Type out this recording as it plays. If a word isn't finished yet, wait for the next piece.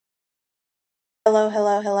Hello,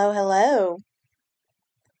 hello, hello, hello.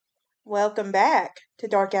 Welcome back to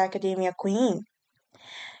Dark Academia Queen.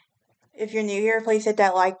 If you're new here, please hit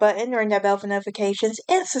that like button, ring that bell for notifications,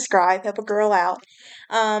 and subscribe. Help a girl out.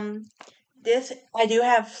 Um, this I do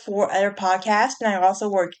have 4 other podcasts, and I also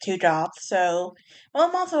work 2 jobs. I'm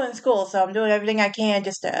also in school, so I'm doing everything I can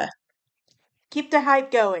just to keep the hype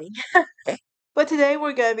going. But today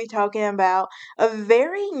we're going to be talking about a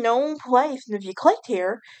very known place, and if you clicked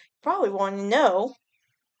here, you probably want to know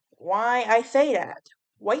why I say that.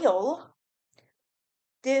 Well,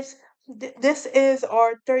 this this is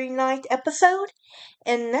our 39th episode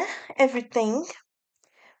and everything,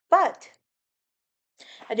 but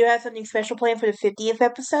I do have something special planned for the 50th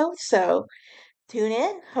episode, so tune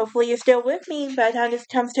in. Hopefully you're still with me by the time this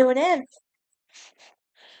comes to an end.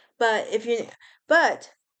 But if you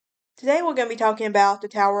but today we're going to be talking about the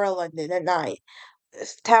Tower of London at night.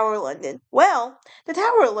 Tower of London. Well, the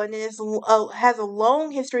Tower of London has a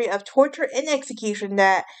long history of torture and execution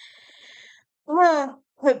and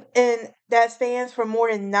that spans for more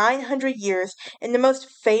than 900 years. And the most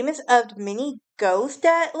famous of the many ghosts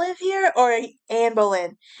that live here are Anne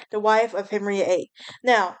Boleyn, the wife of Henry VIII.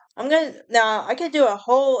 Now I could do a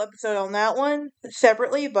whole episode on that one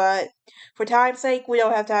separately, but for time's sake, we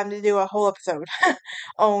don't have time to do a whole episode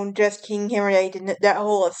on just King Henry VIII and that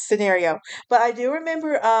whole scenario. But I do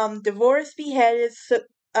remember divorced, beheaded,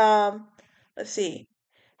 let's see.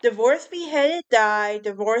 Divorced, beheaded, died.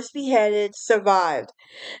 Divorced, beheaded, survived.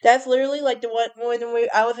 That's literally like the one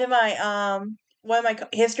I was in my one of my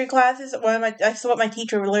history classes. That's what my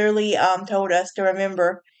teacher literally told us to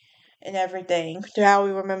remember and everything to how we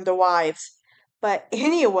remember the wives. But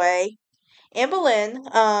anyway, Anne Boleyn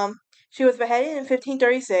she was beheaded in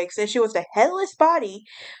 1536, and she was the headless body.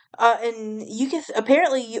 And you can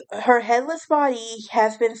apparently her headless body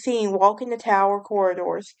has been seen walking the tower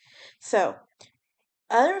corridors. So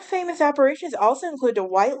other famous apparitions also include the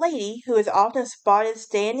White Lady, who is often spotted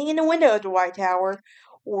standing in the window of the White Tower,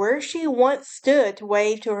 where she once stood to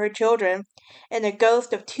wave to her children, and the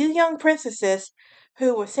ghost of 2 young princesses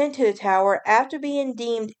who were sent to the tower after being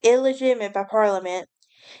deemed illegitimate by Parliament.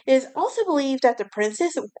 It is also believed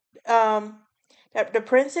um, that the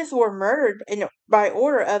princes were murdered by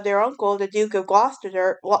order of their uncle, the Duke of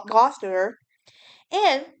Gloucester,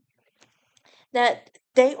 and that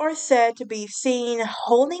they are said to be seen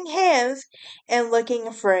holding hands and looking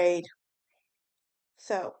afraid.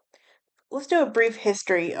 So, let's do a brief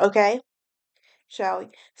history, okay? Shall we?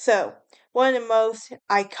 So, one of the most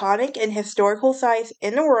iconic and historical sites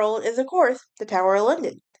in the world is, of course, the Tower of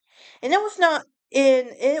London. And it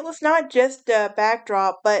was not just the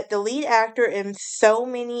backdrop, but the lead actor in so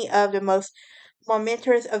many of the most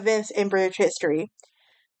momentous events in British history.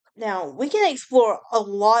 Now, we can explore a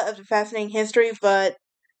lot of the fascinating history, but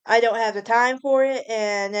I don't have the time for it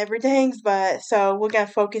and everything, but so we're going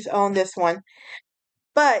to focus on this one.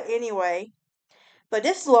 But anyway, but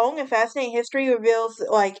this long and fascinating history reveals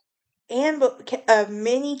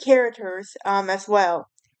many characters as well.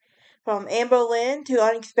 From Anne Boleyn to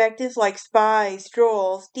unexpected like spies,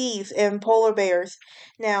 trolls, thieves, and polar bears.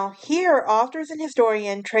 Now, here, authors and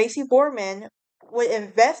historian Tracy Borman would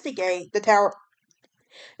investigate the Tower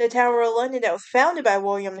of London that was founded by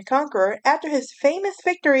William the Conqueror after his famous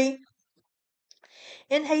victory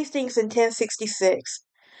in Hastings in 1066.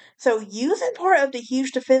 So, using part of the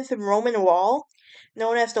huge defensive Roman wall,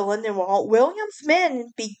 known as the London Wall, William's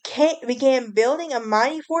men began building a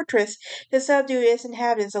mighty fortress to subdue its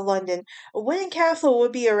inhabitants of London. A wooden castle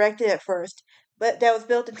would be erected at first, but that was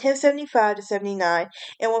built in 1075 to 79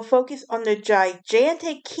 and will focus on the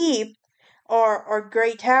gigantic keep or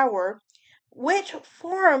Great Tower, which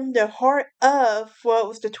formed the heart of what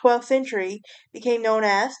was the 12th century, became known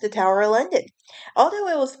as the Tower of London. Although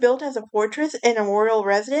it was built as a fortress and a royal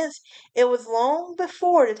residence, it was long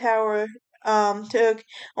before the tower took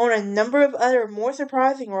on a number of other more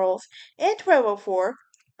surprising roles. In 1204,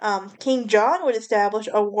 King John would establish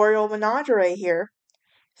a royal menagerie here.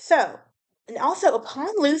 So, and also upon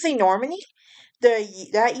losing Normandy,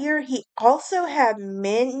 that year he also had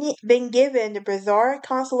been given the bizarre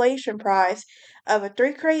consolation prize of a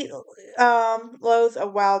 3 crate loads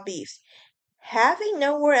of wild beasts. Having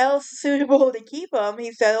nowhere else suitable to keep him,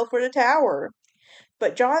 he settled for the tower.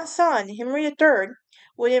 But John's son, Henry III,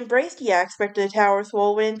 would embrace the aspect of the tower's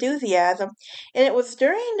full with enthusiasm, and it was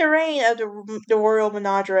during the reign of the royal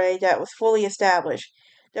menagerie that was fully established.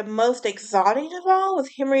 The most exotic of all was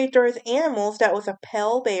Henry III's animals that was a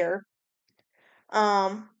pale bear.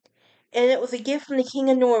 Um, and it was a gift from the King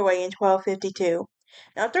of Norway in 1252.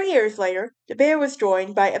 Now, 3 years later, the bear was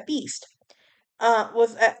joined by a beast.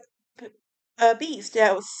 Was a beast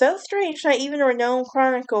that was so strange that even a renowned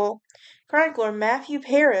chronicler Matthew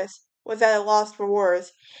Paris was at a loss for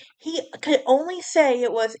words. He could only say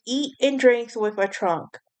it was eat and drinks with a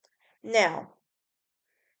trunk. Now,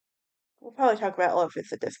 we'll probably talk about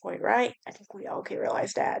elephants at this point, right? I think we all can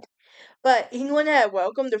realize that. But England had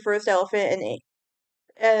welcomed the first elephant,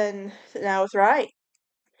 and that was right.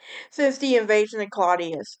 Since the invasion of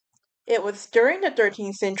Claudius. It was during the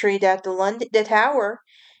 13th century that the tower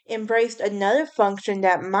embraced another function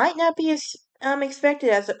that might not be expected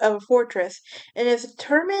of a fortress, and is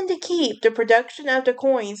determined to keep the production of the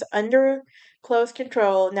coins under close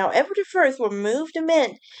control. Now, Edward I would move the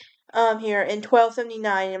mint here in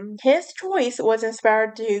 1279, and his choice was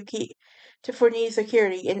inspired for need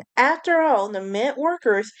security. And after all, the mint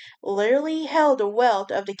workers literally held the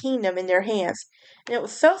wealth of the kingdom in their hands. And it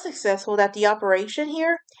was so successful that the operation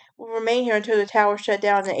here will remain here until the tower shut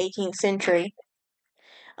down in the 18th century.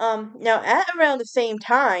 Now at around the same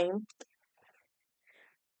time,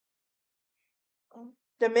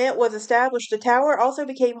 the mint was established. The tower also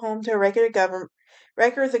became home to records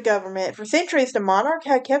of government. For centuries, the monarch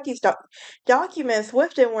had kept these documents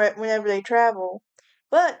with them whenever they travel,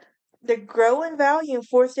 but the growing value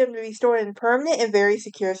forced them to be stored in permanent and very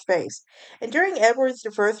secure space. And during Edward's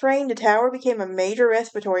I's reign, the tower became a major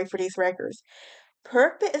repository for these records.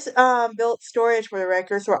 Purpose built storage for the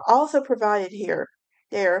records were also provided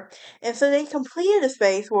there, and so they completed a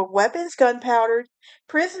space where weapons, gunpowder,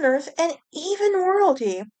 prisoners, and even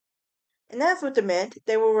royalty. And that's what it meant.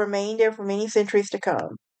 They will remain there for many centuries to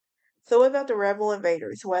come. So what about the rebel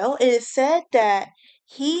invaders? Well, it is said that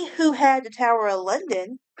he who had the Tower of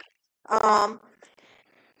London um,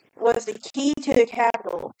 was the key to the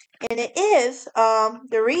capital, and it is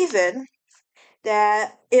the reason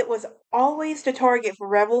that it was always the target for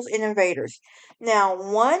rebels and invaders. Now,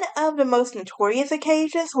 one of the most notorious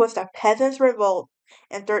occasions was the Peasants' Revolt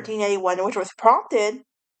in 1381, which was prompted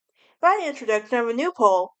by the introduction of a new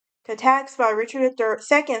pole to attacks by Richard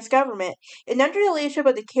II's government, and under the leadership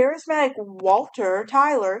of the charismatic Walter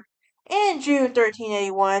Tyler. In June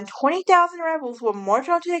 1381, 20,000 rebels would march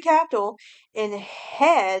onto the capital and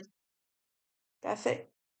head. That's it.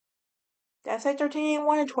 That's like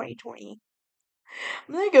 1381 and 2020.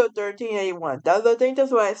 I'm gonna go 1381. I think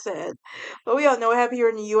that's what I said. But we all know what happened here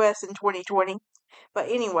in the US in 2020. But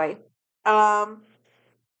anyway, um,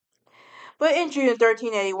 but in June of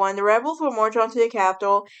 1381, the rebels would march onto the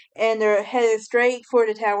capital and they're headed straight for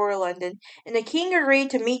the Tower of London. And the king agreed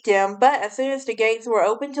to meet them, but as soon as the gates were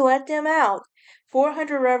opened to let them out,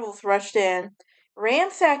 400 rebels rushed in,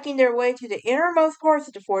 ransacking their way to the innermost parts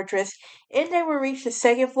of the fortress, and they would reach the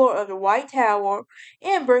second floor of the White Tower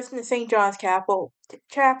and burst into St. John's Chapel,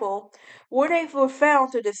 where they were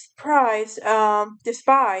found to despised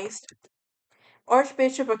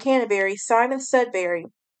Archbishop of Canterbury, Simon Sudbury.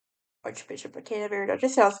 Archbishop of Canterbury. That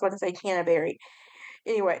just sounds fun to say Canterbury.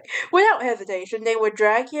 Anyway, without hesitation, they would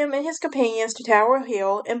drag him and his companions to Tower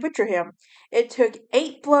Hill and butcher him. It took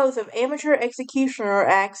 8 blows of amateur executioner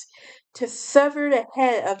axe to sever the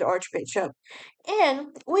head of the Archbishop, and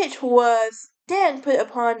which was then put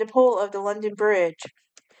upon the pole of the London Bridge.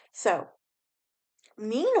 So,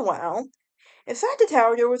 meanwhile, inside the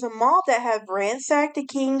tower, there was a mob that had ransacked the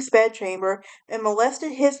king's bedchamber and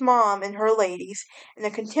molested his mom and her ladies. And the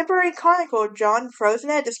contemporary chronicler John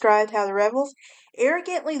Frosenet described how the rebels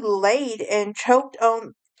arrogantly laid and choked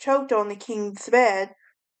on the king's bed,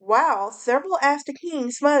 while several asked the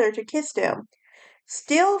king's mother to kiss them.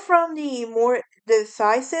 Still from the more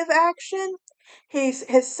decisive action,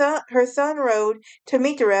 her son rode to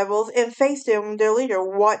meet the rebels and faced them their leader,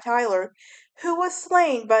 Wat Tyler, who was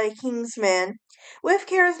slain by the king's men. With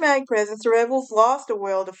charismatic presence, the rebels lost the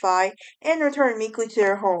will to fight and returned meekly to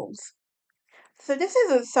their homes. So this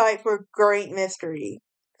is a site for great mystery.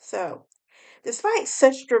 So, despite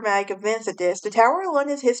such dramatic events as this, the Tower of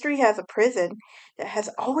London's history has a prison that has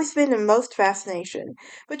always been the most fascination.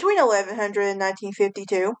 Between 1100 and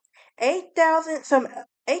 1952,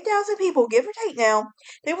 8,000 people, give or take now,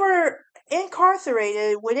 they were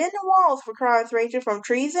incarcerated within the walls for crimes ranging from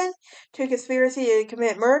treason to conspiracy to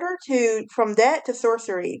commit murder to from that to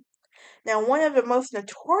sorcery. Now, one of the most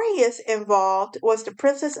notorious involved was the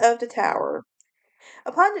Princess of the Tower.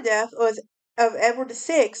 Upon the death of Edward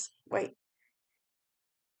VI, wait,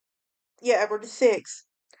 yeah, Edward VI.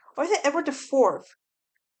 Or is it Edward IV?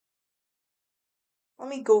 Let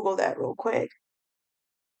me Google that real quick.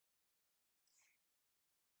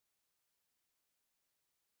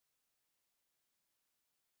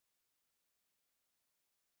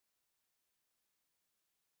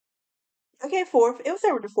 Okay, fourth. It was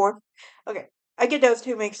Edward IV. Okay. I get those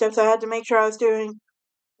two mixed up, so I had to make sure I was doing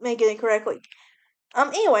making it correctly.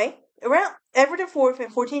 Anyway, around Edward IV in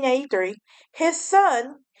 1483, his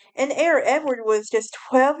son and heir Edward was just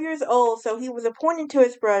 12 years old, so he was appointed to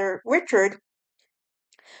his brother Richard,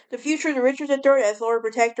 the future Richard III, as Lord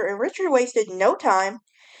Protector, and Richard wasted no time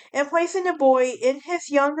in placing the boy and his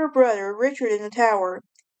younger brother Richard in the Tower,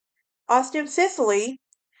 ostensibly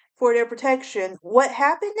for their protection. What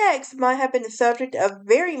happened next might have been the subject of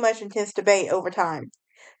very much intense debate over time.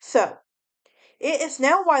 So, it is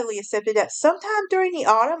now widely accepted that sometime during the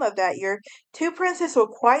autumn of that year, two princes were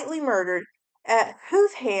quietly murdered, at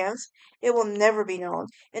whose hands it will never be known,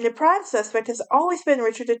 and the prime suspect has always been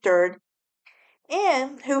Richard III,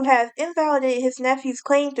 and who has invalidated his nephew's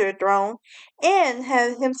claim to the throne, and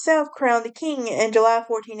has himself crowned the king in July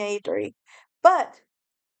 1483. But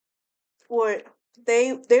were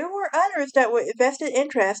there were others that were invested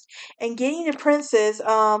interest in getting the princes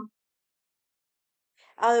out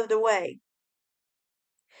of the way.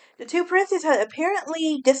 The two princes had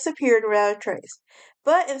apparently disappeared without a trace,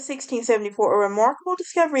 but in 1674 a remarkable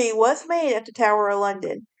discovery was made at the Tower of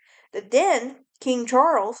London. Then King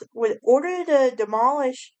Charles would order the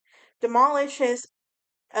demolishes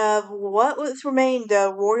of what was remained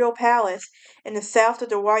the royal palace in the south of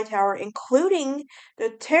the White Tower, including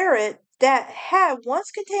the turret that had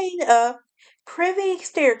once contained a privy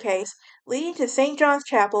staircase leading to St. John's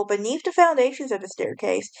Chapel. Beneath the foundations of the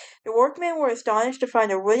staircase, the workmen were astonished to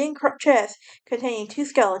find a wooden chest containing two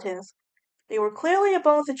skeletons. They were clearly the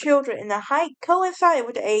bones of children, and the height coincided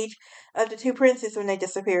with the age of the two princes when they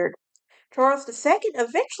disappeared. Charles II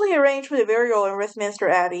eventually arranged for the burial in Westminster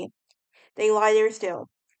Abbey. They lie there still.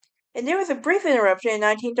 And there was a brief interruption in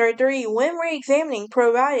 1933 when re-examining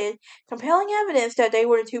provided compelling evidence that they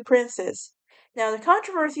were the two princes. Now, the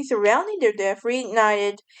controversy surrounding their death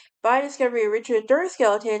reignited by discovery of Richard III's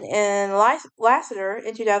skeleton in Lassiter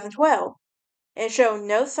in 2012 and showed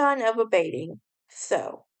no sign of abating.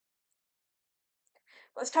 So,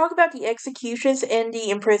 let's talk about the executions and the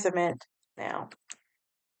imprisonment now.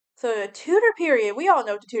 So, the Tudor period, we all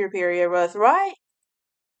know what the Tudor period was, right?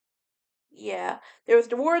 Yeah, there was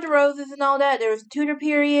the War of the Roses and all that. There was the Tudor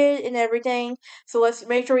period and everything. So let's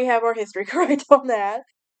make sure we have our history correct on that.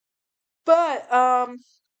 But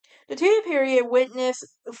the Tudor period witnessed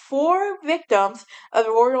 4 victims of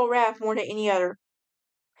the royal wrath more than any other.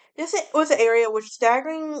 This was an area which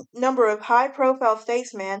staggering number of high-profile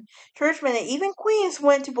statesmen, churchmen, and even queens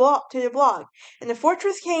went to the block, and the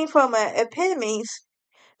fortress came from an epitomize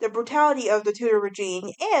the brutality of the Tudor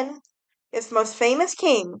regime and its most famous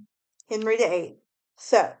king, Henry VIII.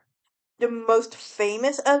 So, the most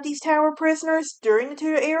famous of these Tower prisoners during the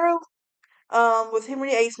Tudor era was Henry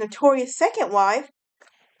VIII's notorious second wife.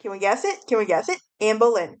 Can we guess it? Can we guess it? Anne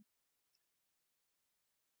Boleyn.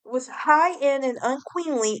 Was high-end and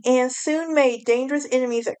unqueenly and soon made dangerous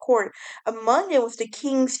enemies at court. Among them was the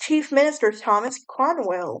king's chief minister, Thomas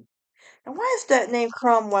Cromwell. And why does that name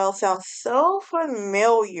Cromwell sound so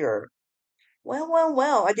familiar?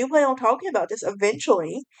 Well, I do plan on talking about this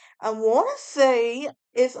eventually. I want to say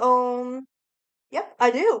it's on. Yep,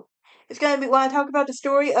 I do. It's going to be when I talk about the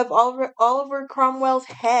story of Oliver Cromwell's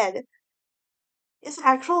head. It's an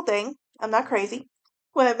actual thing. I'm not crazy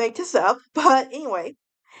when I make this up. But anyway.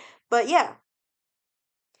 But yeah.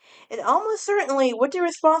 And almost certainly would be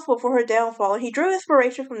responsible for her downfall. He drew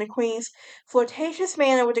inspiration from the Queen's flirtatious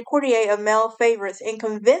manner with the courtier of male favorites and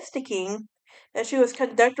convinced the King that she was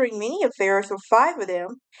conducting many affairs with 5 of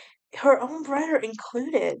them, her own brother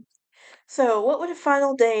included. So, what were the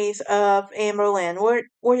final days of Anne Boleyn?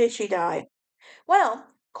 Where did she die? Well,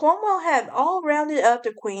 Cromwell had all rounded up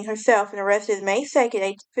the Queen herself and arrested May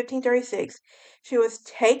 2nd, 1536. She was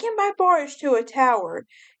taken by barge to a tower,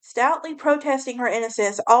 stoutly protesting her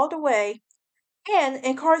innocence all the way, and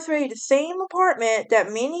incarcerated in the same apartment that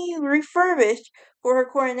many refurbished for her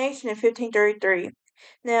coronation in 1533.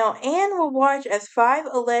 Now, Anne will watch as 5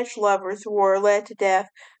 alleged lovers were led to death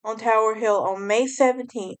on Tower Hill on May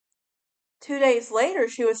 17th. 2 days later,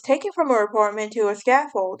 she was taken from her apartment to a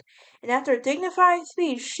scaffold, and after a dignified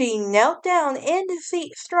speech, she knelt down in the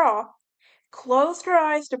straw, closed her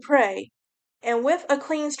eyes to pray, and with a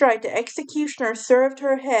clean strike the executioner served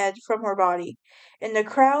her head from her body, and the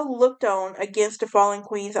crowd looked on against the fallen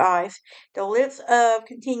queen's eyes. The lips of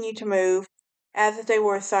continued to move, as if they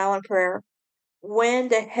were a silent prayer, when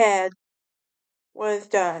the head was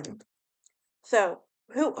done. So,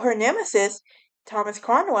 her nemesis, Thomas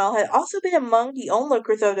Cromwell, had also been among the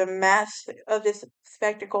onlookers of this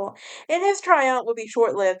spectacle, and his triumph would be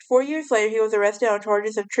short-lived. 4 years later, he was arrested on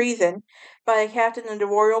charges of treason by the captain of the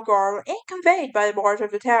royal guard and conveyed by the barge of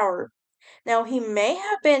the Tower. Now, he may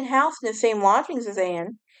have been housed in the same lodgings as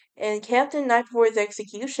Anne. and kept the night before his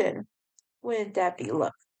execution. Wouldn't that be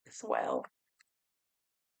luck as well?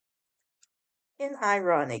 And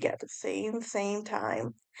ironic at the same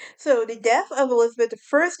time. So the death of Elizabeth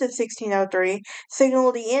I in 1603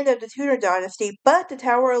 signaled the end of the Tudor dynasty, but the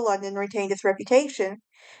Tower of London retained its reputation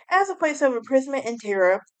as a place of imprisonment and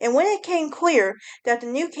terror. And when it came clear that the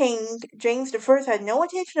new king, James I, had no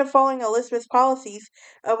intention of following Elizabeth's policies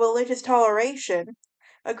of religious toleration,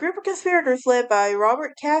 a group of conspirators led by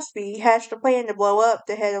Robert Casby hatched a plan to blow up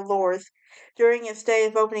the head of Lords during its day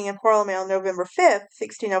of opening in Parliament on November 5th,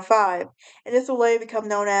 1605, and this will later become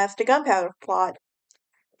known as the Gunpowder Plot.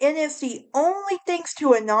 It is the only thanks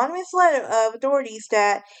to anonymous letter of authorities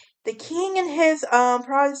that the king and his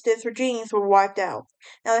Protestant regimes were wiped out.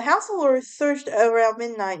 Now, the House of Lords surged around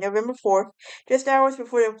midnight, November 4th, just hours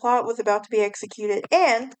before the plot was about to be executed,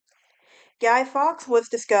 and Guy Fawkes was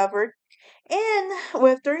discovered, and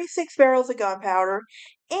with 36 barrels of gunpowder,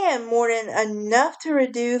 and more than enough to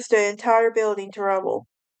reduce the entire building to rubble.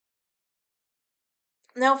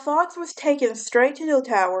 Now Fawkes was taken straight to the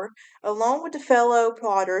Tower, along with the fellow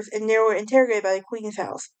plotters, and they were interrogated by the Queen's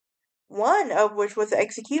house, one of which was the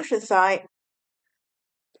execution site.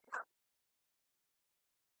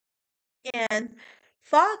 And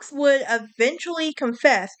Fawkes would eventually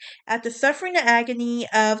confess after suffering the agony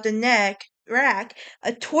of the neck rack,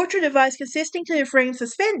 a torture device consisting to the frame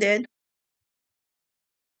suspended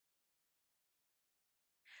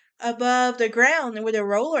above the ground with a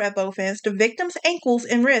roller at both ends. The victim's ankles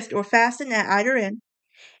and wrists were fastened at either end,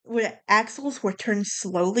 where the axles were turned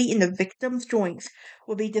slowly and the victim's joints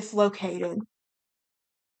would be dislocated.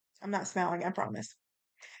 I'm not smiling, I promise.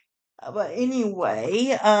 But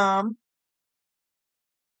anyway,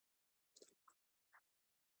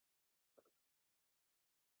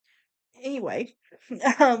 anyway,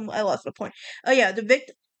 I lost my point. Oh yeah, the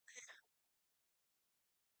victim,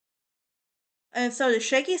 and so the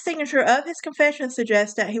shaky signature of his confession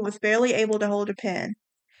suggests that he was barely able to hold a pen.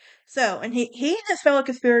 So, and he and his fellow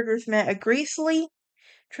conspirators met a grisly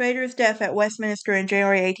traitor's death at Westminster in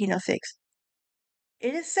January 1806.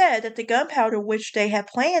 It is said that the gunpowder which they had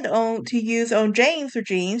planned to use on James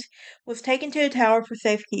regimes was taken to the Tower for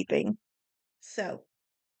safekeeping. So,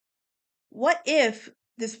 what if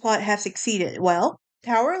this plot had succeeded? Well,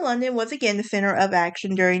 Tower of London was again the center of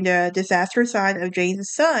action during the disastrous time of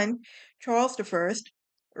James's son, Charles I,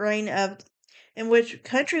 reign of in which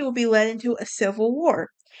country will be led into a civil war.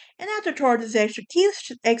 And after Charles's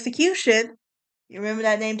execution, you remember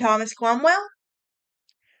that name Thomas Cromwell?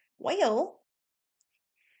 Well,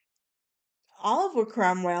 Oliver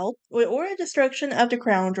Cromwell would order destruction of the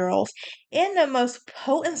crown jewels and the most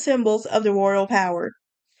potent symbols of the royal power,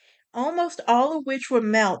 almost all of which were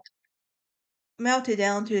melted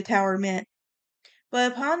down to the Tower Mint.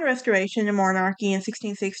 But upon the restoration of monarchy in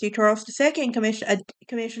 1660, Charles II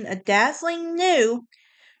commissioned a dazzling new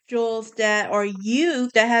jewels that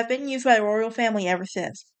have been used by the royal family ever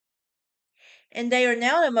since. And they are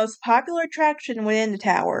now the most popular attraction within the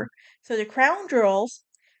tower. So the crown jewels,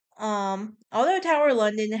 although Tower of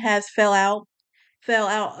London has fell out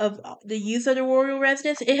of the use of the royal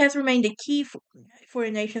residence, it has remained a key for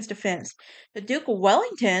the nation's defense. The Duke of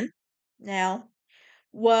Wellington now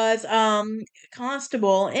was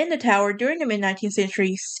constable in the tower during the mid-19th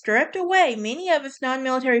century, stripped away many of its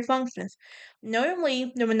non-military functions,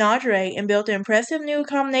 notably the menagerie, and built an impressive new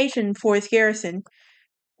accommodation for its garrison,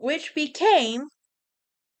 which became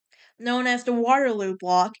known as the Waterloo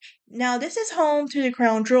Block. Now, this is home to the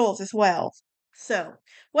crown jewels as well. So,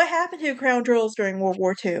 what happened to the crown jewels during World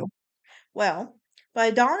War II? Well, by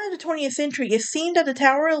the dawn of the 20th century, it seemed that the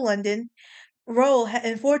Tower of London role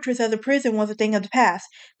and fortress as a prison was a thing of the past,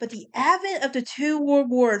 but the advent of the two world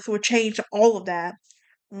wars would change all of that.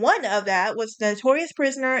 One of that was the notorious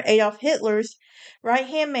prisoner Adolf Hitler's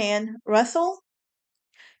right-hand man, Russell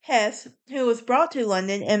Hess, who was brought to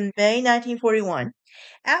London in May 1941.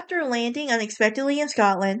 After landing unexpectedly in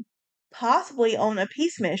Scotland, possibly on a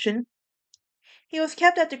peace mission, he was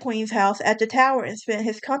kept at the Queen's house at the Tower and spent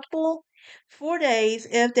his comfortable 4 days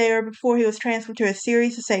there before he was transferred to a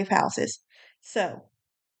series of safe houses. So,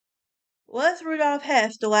 was Rudolf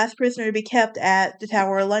Hess the last prisoner to be kept at the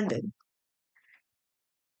Tower of London?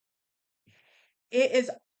 It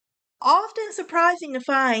is often surprising to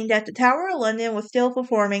find that the Tower of London was still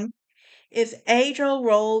performing its age-old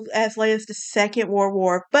role as late as the Second World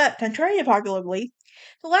War, but contrary to popular belief,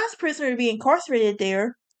 the last prisoner to be incarcerated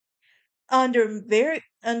there under very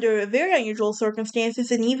unusual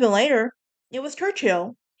circumstances, and even later, it was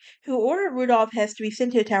Churchill, who ordered Rudolf Hess to be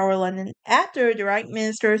sent to the Tower of London after the Reich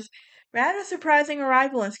Minister's rather surprising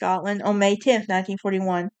arrival in Scotland on May 10th,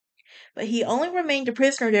 1941. but he only remained a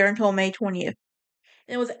prisoner there until May 20th.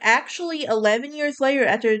 And it was actually 11 years later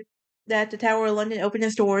after that the Tower of London opened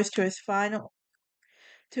its doors to its final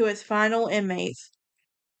inmates.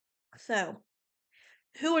 So,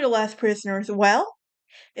 who were the last prisoners? Well,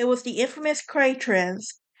 it was the infamous Cratrons.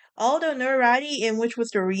 Although notoriety in which was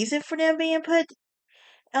the reason for them being put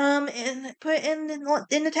in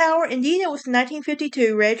the tower. Indeed, it was the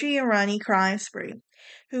 1952 Reggie and Ronnie crime spree,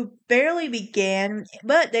 who barely began,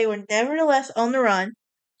 but they were nevertheless on the run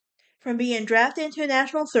from being drafted into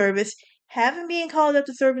national service, having been called up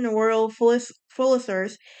to serve in the Royal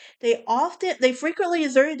Fullisters. They frequently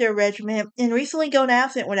deserted their regiment and recently gone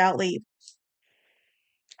absent without leave.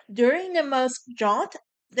 During the most jaunt,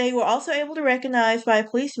 they were also able to recognize by a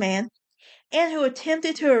policeman and who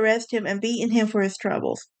attempted to arrest him and beaten him for his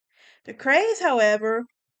troubles. The Crays, however,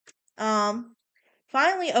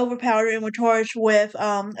 finally overpowered and were charged with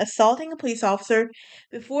assaulting a police officer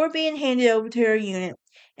before being handed over to their unit.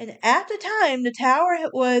 And at the time, the tower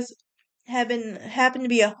happened to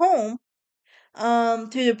be a home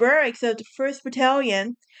to the barracks of the 1st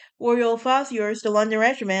Battalion, Royal Fusiliers, the London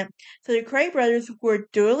Regiment. So the Cray brothers were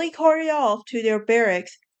duly carted off to their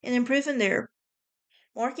barracks and imprisoned there,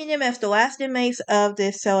 marking them as the last inmates of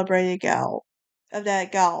this celebrated gaol.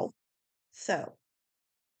 So,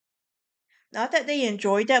 not that they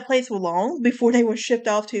enjoyed that place long before they were shipped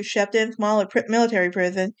off to Shepton's military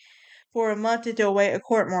prison for a month to await a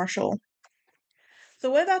court martial. So,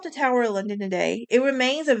 what about the Tower of London today? It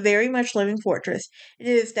remains a very much living fortress. It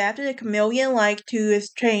is adapted a chameleon like to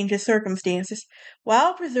its changed circumstances,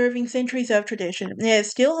 while preserving centuries of tradition. It is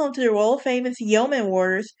still home to the royal famous yeoman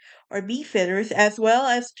warders, or beeffitters, as well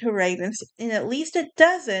as to ravens, and at least a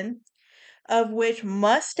dozen of which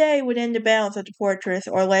must stay within the bounds of the fortress,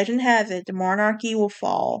 or legend has it the monarchy will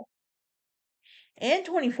fall. In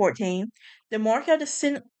 2014, the mark of the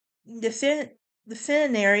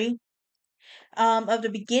centenary of the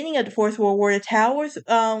beginning of the Fourth World War, the tower's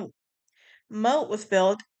moat was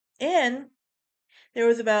built, and there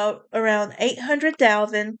was around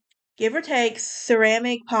 800,000, give or take,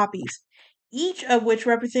 ceramic poppies, each of which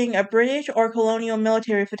representing a British or colonial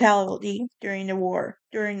military fatality during the war.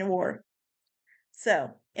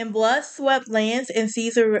 So, in blood-swept lands and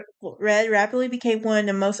seas of red rapidly became one of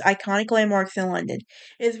the most iconic landmarks in London.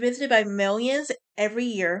 It is visited by millions every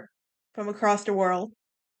year from across the world.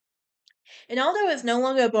 And although it's no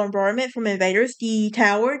longer a bombardment from invaders, the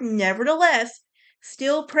tower, nevertheless,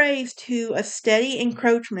 still prays to a steady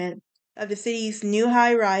encroachment of the city's new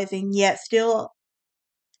high-rising, yet still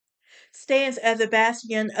stands as a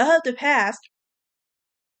bastion of the past,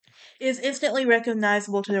 is instantly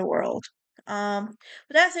recognizable to the world. But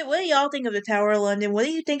that's it. What do y'all think of the Tower of London? What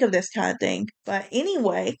do you think of this kind of thing? But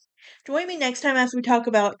anyway, join me next time as we talk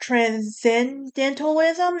about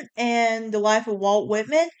transcendentalism and the life of Walt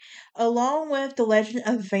Whitman, along with the legend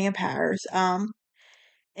of vampires. And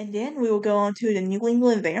then we will go on to the New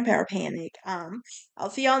England vampire panic. I'll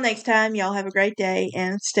see y'all next time. Y'all have a great day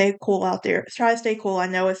and stay cool out there. Try to stay cool. I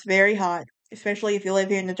know it's very hot, especially if you live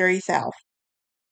here in the dirty South.